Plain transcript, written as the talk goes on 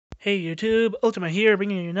Hey YouTube, Ultima here,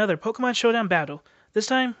 bringing you another Pokemon Showdown battle. This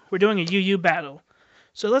time, we're doing a UU battle.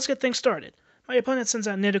 So let's get things started. My opponent sends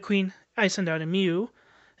out Nidoqueen, I send out a Mew,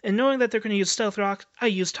 and knowing that they're going to use Stealth Rocks, I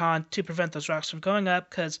use Taunt to prevent those rocks from going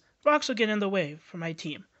up, because rocks will get in the way for my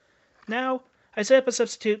team. Now, I set up a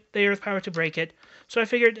substitute, the Earth Power to break it, so I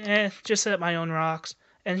figured, just set up my own rocks.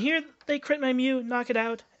 And here, they crit my Mew, knock it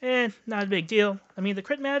out, not a big deal. I mean, the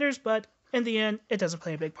crit matters, but in the end, it doesn't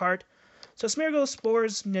play a big part. So Smeargle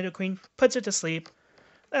spores Nidoqueen, puts it to sleep.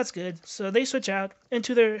 That's good. So they switch out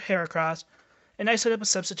into their Heracross, and I set up a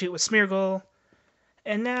substitute with Smeargle.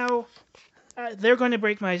 And now they're going to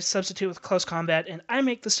break my substitute with Close Combat, and I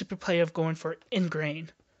make the stupid play of going for Ingrain.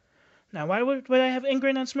 Now, why would I have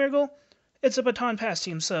Ingrain on Smeargle? It's a Baton Pass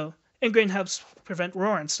team, so Ingrain helps prevent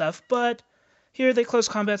Roar and stuff, but here they Close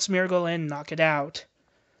Combat Smeargle and knock it out.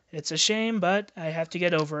 It's a shame, but I have to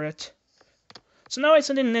get over it. So now I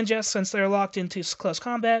send in Ninja since they're locked into Close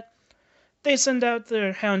Combat. They send out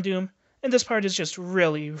their Houndoom, and this part is just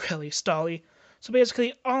really stally. So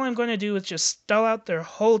basically, all I'm going to do is just stall out their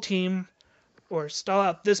whole team, or stall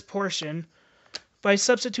out this portion, by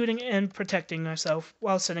substituting and protecting myself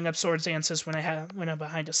while setting up Swords Dances when I'm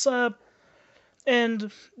behind a sub.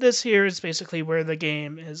 And this here is basically where the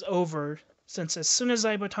game is over, since as soon as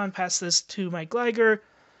I baton pass this to my Gligar,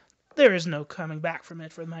 there is no coming back from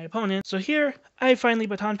it for my opponent. So here, I finally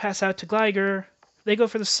baton pass out to Gligar. They go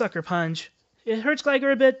for the Sucker Punch. It hurts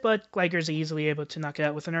Gligar a bit, but Gligar's easily able to knock it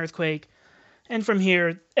out with an Earthquake. And from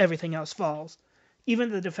here, everything else falls.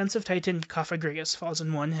 Even the defensive Titan Cofagrigus falls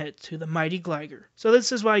in one hit to the mighty Gligar. So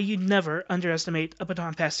this is why you never underestimate a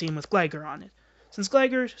baton pass team with Gligar on it, since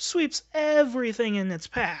Gligar sweeps everything in its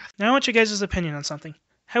path. Now I want you guys' opinion on something.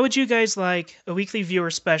 How would you guys like a weekly viewer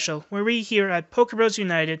special where we here at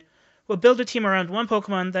PokeBrosUnited will build a team around one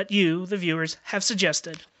Pokemon that you, the viewers, have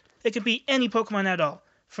suggested? It could be any Pokemon at all,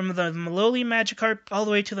 from the lowly Magikarp all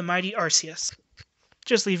the way to the mighty Arceus.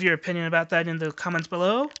 Just leave your opinion about that in the comments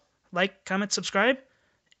below. Like, comment, subscribe,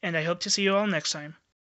 and I hope to see you all next time.